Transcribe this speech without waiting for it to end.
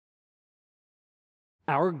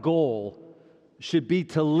Our goal should be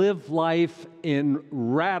to live life in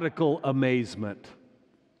radical amazement.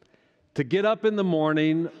 To get up in the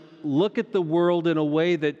morning, look at the world in a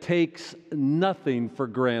way that takes nothing for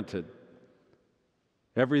granted.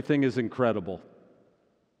 Everything is incredible.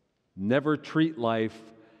 Never treat life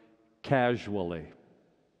casually.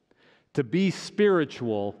 To be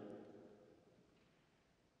spiritual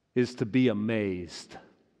is to be amazed.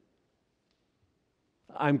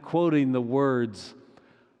 I'm quoting the words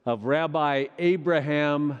of Rabbi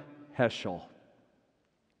Abraham Heschel.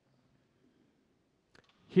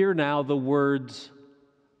 Hear now the words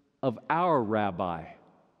of our rabbi.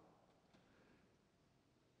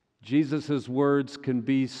 Jesus' words can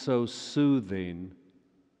be so soothing.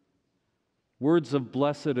 Words of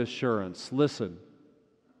blessed assurance. Listen.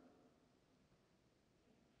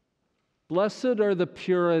 Blessed are the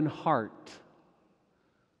pure in heart,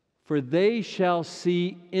 for they shall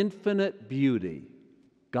see infinite beauty,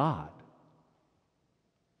 God.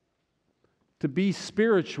 To be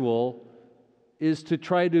spiritual is to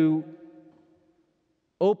try to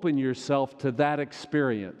open yourself to that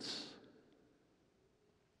experience.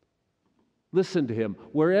 Listen to him.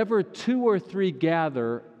 Wherever two or three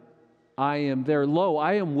gather, I am there. Lo,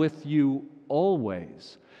 I am with you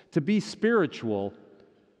always. To be spiritual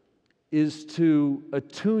is to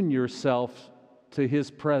attune yourself to his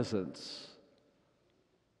presence.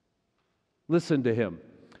 Listen to him.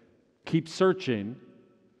 Keep searching.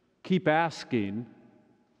 Keep asking.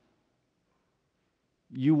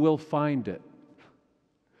 You will find it.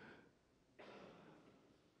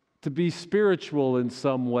 To be spiritual in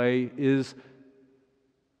some way is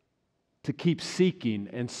to keep seeking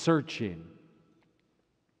and searching.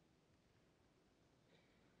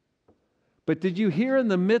 But did you hear in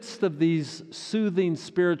the midst of these soothing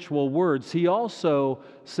spiritual words, he also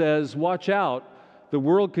says, watch out, the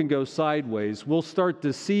world can go sideways. We'll start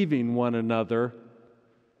deceiving one another,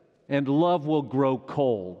 and love will grow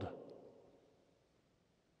cold.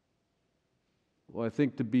 Well, I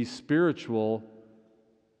think to be spiritual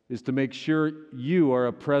is to make sure you are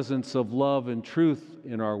a presence of love and truth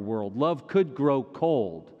in our world. Love could grow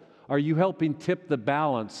cold. Are you helping tip the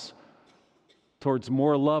balance towards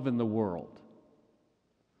more love in the world?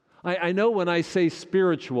 I know when I say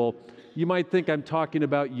spiritual, you might think I'm talking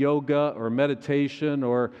about yoga or meditation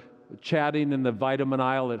or chatting in the vitamin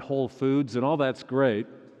aisle at Whole Foods, and all that's great.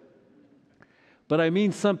 But I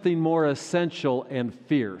mean something more essential and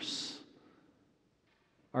fierce.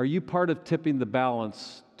 Are you part of tipping the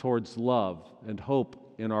balance towards love and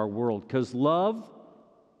hope in our world? Because love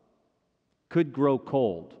could grow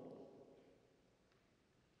cold.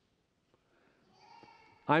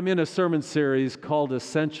 I'm in a sermon series called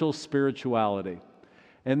Essential Spirituality,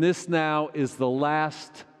 and this now is the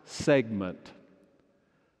last segment.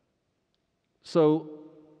 So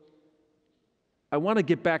I want to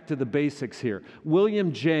get back to the basics here.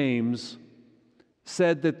 William James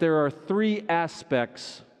said that there are three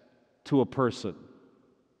aspects to a person.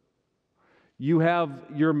 You have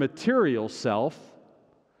your material self,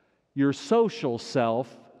 your social self,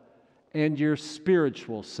 and your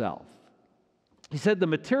spiritual self. He said the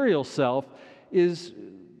material self is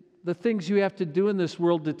the things you have to do in this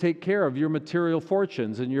world to take care of your material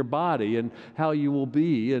fortunes and your body and how you will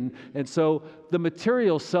be. And so the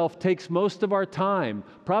material self takes most of our time,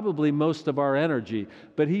 probably most of our energy.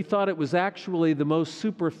 But he thought it was actually the most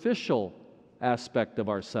superficial aspect of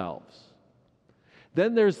ourselves.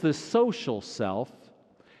 Then there's the social self,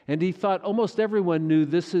 and he thought almost everyone knew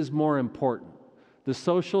this is more important. The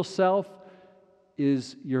social self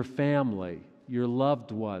is your family, your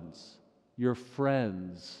loved ones, your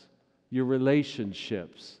friends, your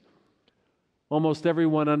relationships. Almost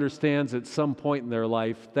everyone understands at some point in their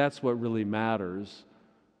life that's what really matters,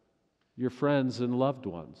 your friends and loved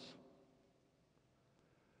ones.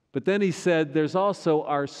 But then he said there's also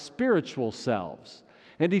our spiritual selves.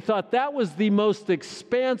 And he thought that was the most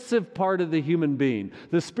expansive part of the human being.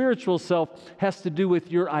 The spiritual self has to do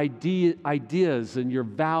with your ideas and your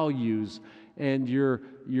values and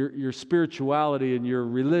your spirituality and your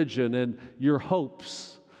religion and your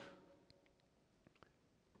hopes.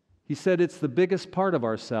 He said it's the biggest part of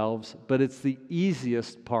ourselves, but it's the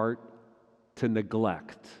easiest part to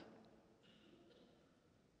neglect.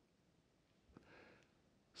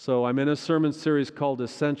 So I'm in a sermon series called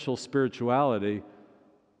Essential Spirituality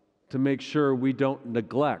to make sure we don't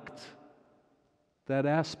neglect that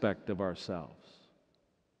aspect of ourselves.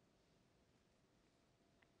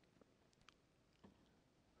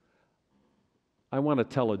 I want to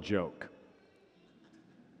tell a joke.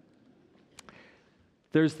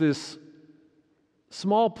 There's this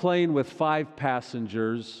small plane with 5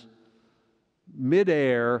 passengers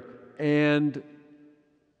midair and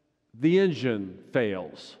the engine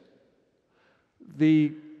fails.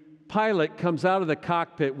 The pilot comes out of the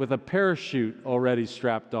cockpit with a parachute already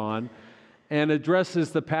strapped on and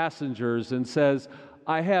addresses the passengers and says,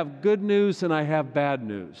 "I have good news and I have bad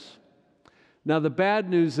news." Now, the bad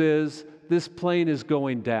news is this plane is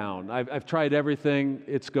going down. I've tried everything,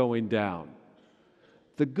 it's going down.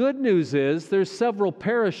 The good news is there's several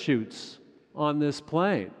parachutes on this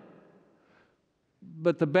plane.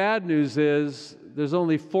 But the bad news is there's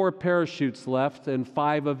only 4 parachutes left and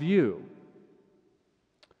 5 of you.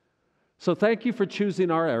 So thank you for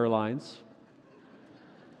choosing our airlines.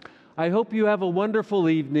 I hope you have a wonderful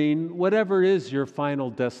evening, whatever is your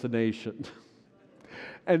final destination.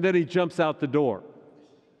 And then he jumps out the door.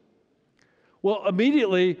 Well,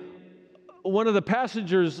 immediately, one of the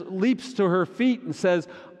passengers leaps to her feet and says,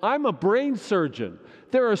 "I'm a brain surgeon.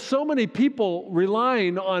 There are so many people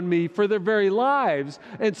relying on me for their very lives."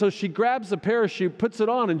 And so she grabs a parachute, puts it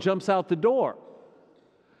on, and jumps out the door.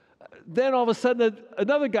 Then all of a sudden,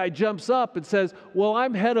 another guy jumps up and says, "Well,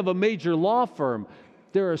 I'm head of a major law firm.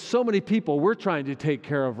 There are so many people we're trying to take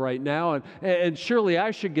care of right now, and surely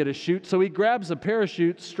I should get a chute." So he grabs a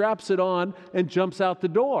parachute, straps it on, and jumps out the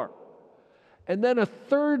door. And then a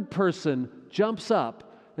third person jumps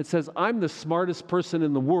up and says, "I'm the smartest person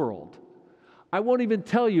in the world. I won't even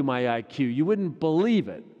tell you my IQ. You wouldn't believe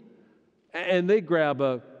it." And they grab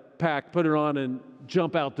a pack, put it on, and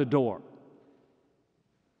jump out the door.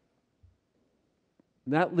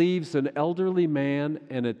 And that leaves an elderly man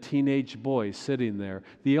and a teenage boy sitting there.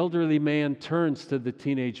 The elderly man turns to the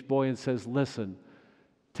teenage boy and says, "Listen,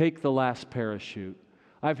 take the last parachute.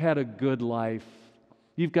 I've had a good life.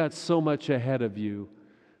 You've got so much ahead of you.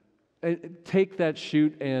 Take that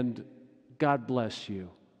chute and God bless you."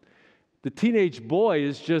 The teenage boy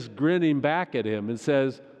is just grinning back at him and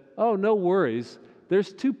says, "Oh, no worries.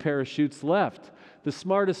 There's 2 parachutes left. The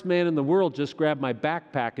smartest man in the world just grabbed my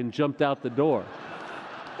backpack and jumped out the door."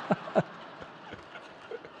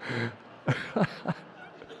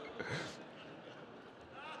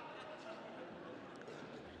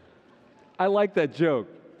 I like that joke.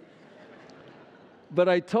 But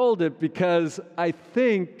I told it because I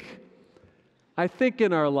think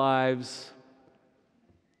in our lives,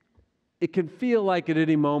 it can feel like at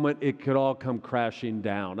any moment it could all come crashing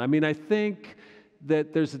down. I mean, I think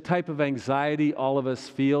that there's a type of anxiety all of us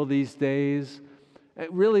feel these days.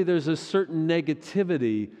 Really, there's a certain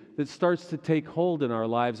negativity that starts to take hold in our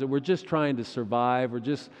lives, that we're just trying to survive. We're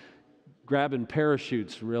just grabbing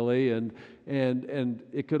parachutes, really, and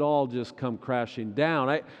it could all just come crashing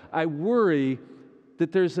down. I worry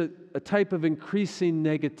that there's a type of increasing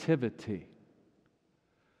negativity.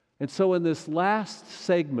 And so in this last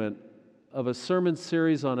segment of a sermon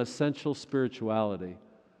series on essential spirituality,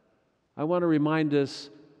 I want to remind us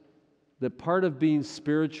that part of being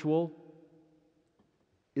spiritual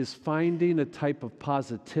is finding a type of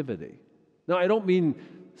positivity. Now, I don't mean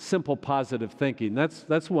simple positive thinking.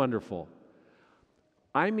 That's wonderful.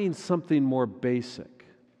 I mean something more basic.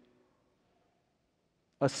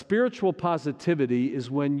 A spiritual positivity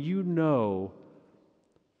is when you know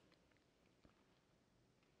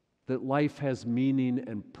that life has meaning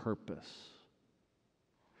and purpose.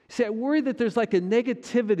 See, I worry that there's like a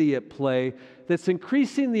negativity at play that's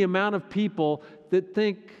increasing the amount of people that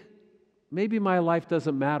think, maybe my life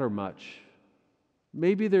doesn't matter much.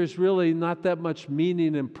 Maybe there's really not that much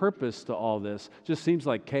meaning and purpose to all this. It just seems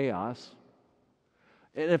like chaos.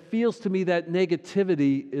 And it feels to me that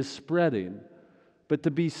negativity is spreading. But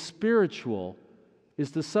to be spiritual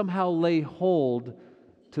is to somehow lay hold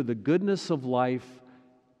to the goodness of life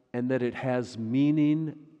and that it has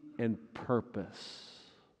meaning and purpose.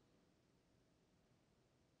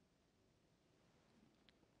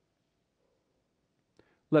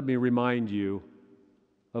 Let me remind you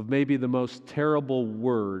of maybe the most terrible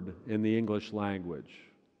word in the English language.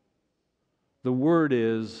 The word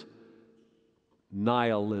is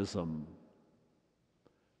nihilism.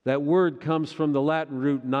 That word comes from the Latin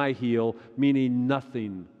root nihil, meaning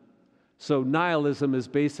nothing. So nihilism is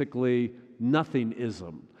basically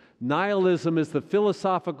nothingism. Nihilism is the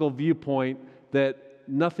philosophical viewpoint that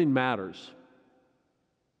nothing matters.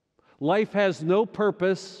 Life has no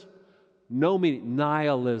purpose, no meaning.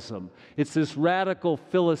 Nihilism. It's this radical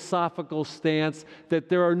philosophical stance that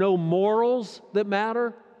there are no morals that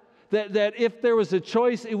matter, that if there was a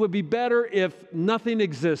choice, it would be better if nothing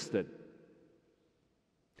existed.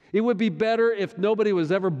 It would be better if nobody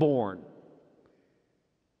was ever born.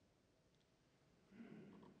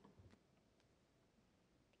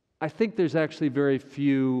 I think there's actually very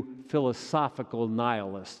few philosophical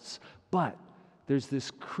nihilists, but there's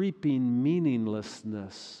this creeping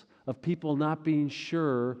meaninglessness of people not being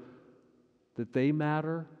sure that they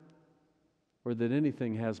matter or that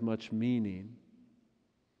anything has much meaning.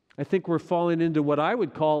 I think we're falling into what I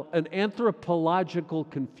would call an anthropological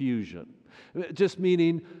confusion, just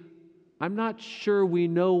meaning I'm not sure we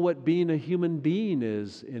know what being a human being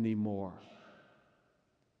is anymore.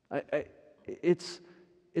 It's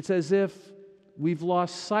as if we've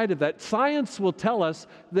lost sight of that. Science will tell us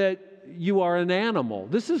that you are an animal.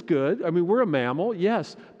 This is good. I mean, we're a mammal,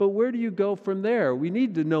 yes, but where do you go from there? We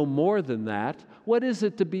need to know more than that. What is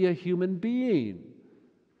it to be a human being?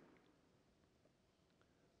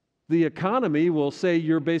 The economy will say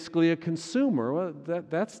you're basically a consumer. Well,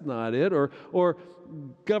 that's not it. Or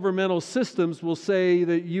governmental systems will say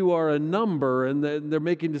that you are a number and that they're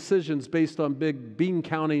making decisions based on big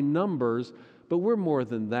bean-counting numbers, but we're more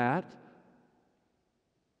than that.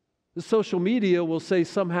 The social media will say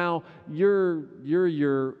somehow you're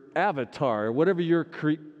your avatar, whatever you're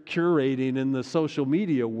curating in the social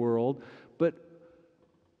media world, but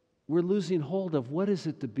we're losing hold of what is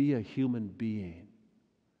it to be a human being.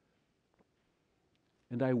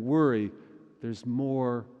 And I worry there's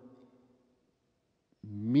more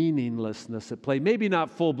meaninglessness at play. Maybe not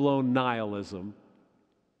full-blown nihilism.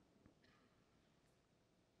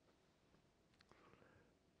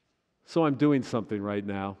 So I'm doing something right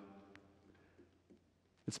now.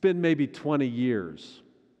 It's been maybe 20 years,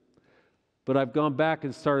 but I've gone back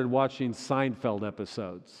and started watching Seinfeld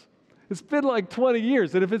episodes. It's been like 20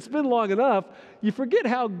 years, and if it's been long enough, you forget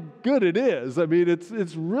how good it is. I mean,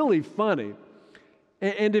 it's really funny.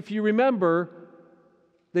 And if you remember,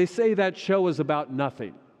 they say that show is about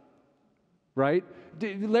nothing, right?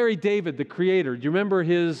 Larry David, the creator, do you remember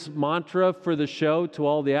his mantra for the show to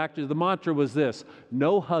all the actors? The mantra was this: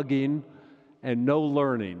 no hugging and no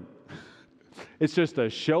learning. It's just a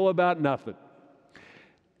show about nothing.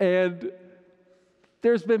 And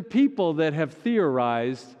there's been people that have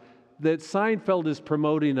theorized that Seinfeld is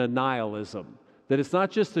promoting a nihilism, that it's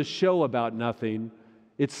not just a show about nothing,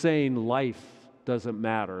 it's saying life doesn't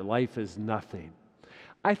matter, life is nothing.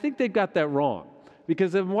 I think they've got that wrong,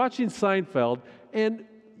 because I'm watching Seinfeld and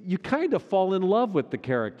you kind of fall in love with the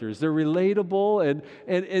characters. They're relatable and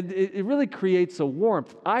it really creates a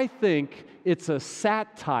warmth. I think it's a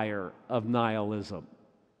satire of nihilism.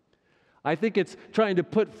 I think it's trying to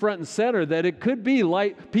put front and center that it could be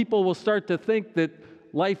like people will start to think that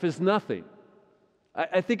life is nothing.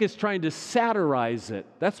 I think it's trying to satirize it.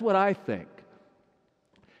 That's what I think.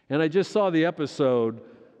 And I just saw the episode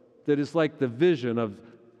that is like the vision of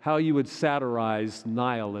how you would satirize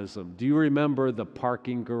nihilism. Do you remember the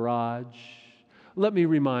parking garage? Let me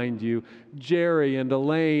remind you, Jerry and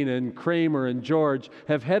Elaine and Kramer and George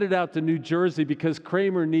have headed out to New Jersey because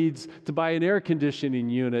Kramer needs to buy an air conditioning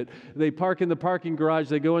unit. They park in the parking garage,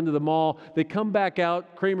 they go into the mall, they come back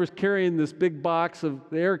out, Kramer's carrying this big box of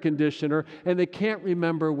the air conditioner, and they can't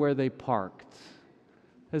remember where they parked.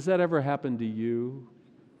 Has that ever happened to you?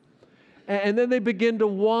 And then they begin to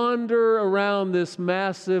wander around this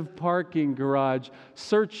massive parking garage,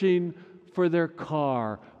 searching for their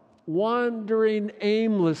car, wandering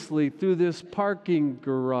aimlessly through this parking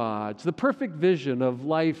garage. The perfect vision of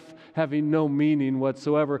life having no meaning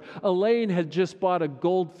whatsoever. Elaine had just bought a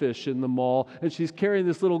goldfish in the mall, and she's carrying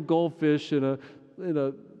this little goldfish in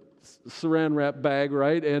a saran wrap bag,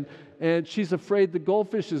 right? And she's afraid the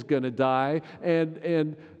goldfish is going to die.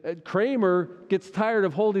 And Kramer gets tired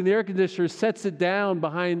of holding the air conditioner, sets it down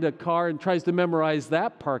behind a car and tries to memorize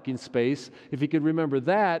that parking space, if he could remember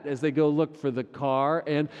that, as they go look for the car.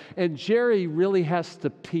 And Jerry really has to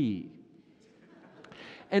pee.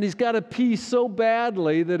 And he's got to pee so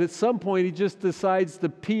badly that at some point he just decides to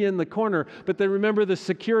pee in the corner. But then remember, the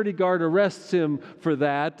security guard arrests him for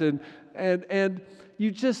that. And you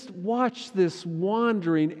just watch this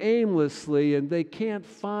wandering aimlessly, and they can't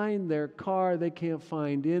find their car, they can't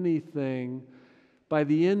find anything. By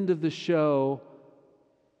the end of the show,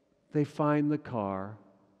 they find the car,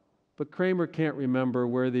 but Kramer can't remember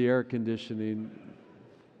where the air conditioning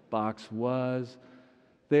box was.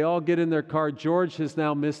 They all get in their car. George has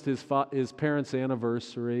now missed his parents'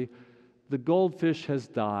 anniversary. The goldfish has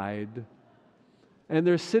died, and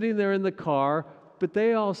they're sitting there in the car, but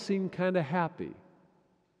they all seem kind of happy.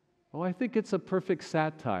 Oh, I think it's a perfect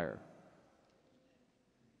satire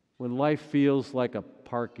when life feels like a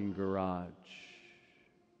parking garage.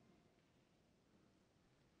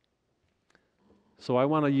 So I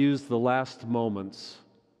want to use the last moments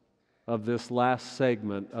of this last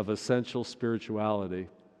segment of Essential Spirituality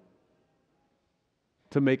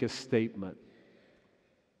to make a statement,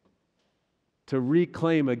 to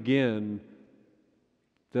reclaim again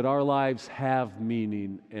that our lives have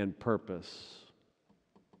meaning and purpose.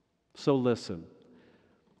 So listen.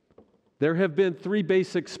 There have been three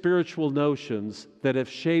basic spiritual notions that have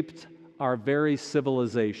shaped our very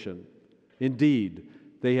civilization. Indeed,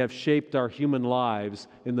 they have shaped our human lives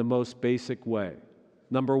in the most basic way.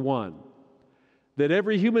 Number one, that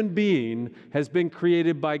every human being has been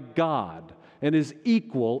created by God and is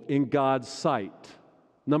equal in God's sight.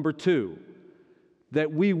 Number two,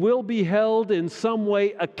 that we will be held in some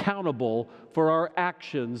way accountable for our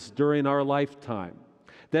actions during our lifetime.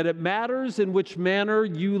 That it matters in which manner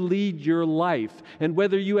you lead your life and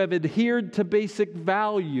whether you have adhered to basic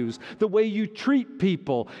values, the way you treat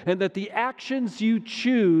people, and that the actions you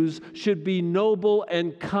choose should be noble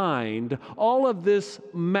and kind. All of this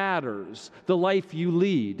matters, the life you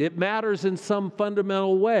lead. It matters in some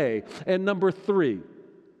fundamental way. And number three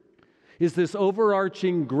is this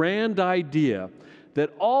overarching grand idea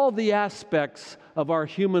that all the aspects of our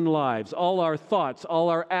human lives, all our thoughts, all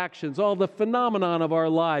our actions, all the phenomenon of our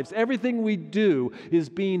lives, everything we do is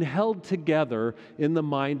being held together in the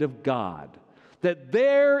mind of God. That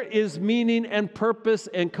there is meaning and purpose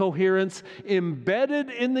and coherence embedded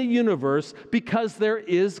in the universe because there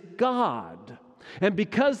is God. And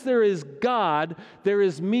because there is God, there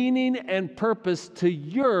is meaning and purpose to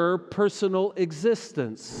your personal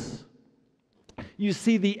existence. You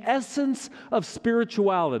see, the essence of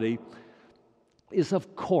spirituality is,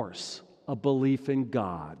 of course, a belief in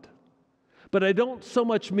God. But I don't so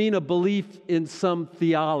much mean a belief in some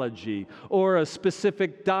theology or a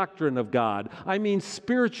specific doctrine of God. I mean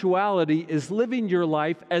spirituality is living your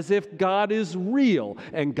life as if God is real,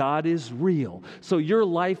 and God is real. So your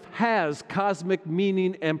life has cosmic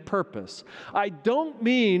meaning and purpose. I don't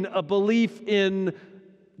mean a belief in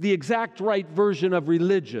the exact right version of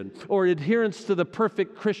religion or adherence to the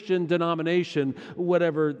perfect Christian denomination,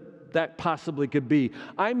 whatever that possibly could be.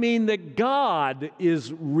 I mean that God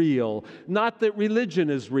is real, not that religion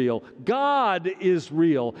is real. God is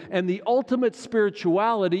real, and the ultimate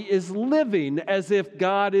spirituality is living as if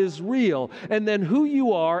God is real. And then who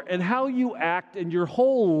you are and how you act in your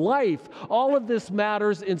whole life, all of this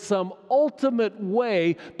matters in some ultimate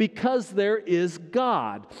way because there is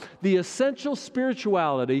God. The essential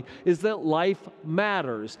spirituality is that life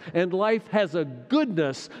matters, and life has a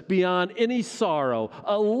goodness beyond any sorrow,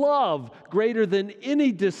 a love greater than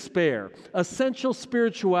any despair. Essential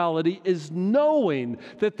spirituality is knowing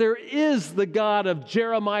that there is the God of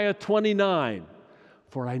Jeremiah 29.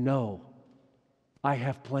 For I know I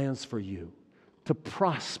have plans for you, to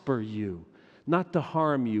prosper you, not to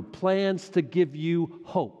harm you, plans to give you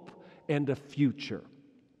hope and a future.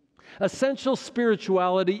 Essential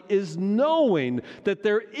spirituality is knowing that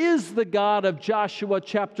there is the God of Joshua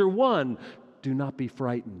chapter 1. Do not be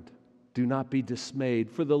frightened. Do not be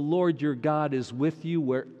dismayed, for the Lord your God is with you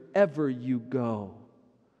wherever you go.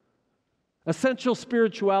 Essential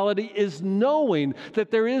spirituality is knowing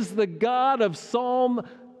that there is the God of Psalm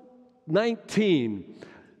 19,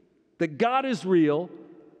 that God is real,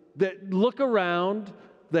 that look around,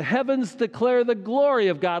 the heavens declare the glory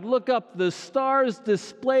of God. Look up, the stars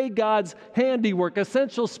display God's handiwork.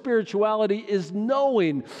 Essential spirituality is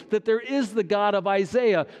knowing that there is the God of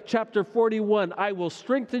Isaiah chapter 41. I will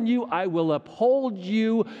strengthen you, I will uphold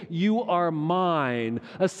you, you are mine.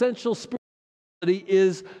 Essential spirituality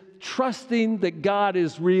is trusting that God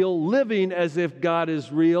is real, living as if God is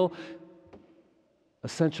real.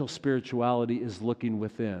 Essential spirituality is looking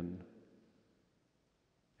within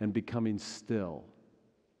and becoming still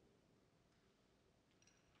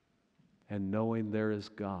and knowing there is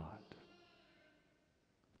God.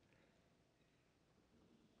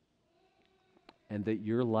 And that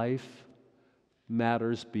your life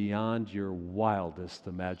matters beyond your wildest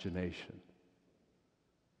imagination.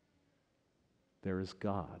 There is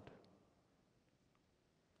God.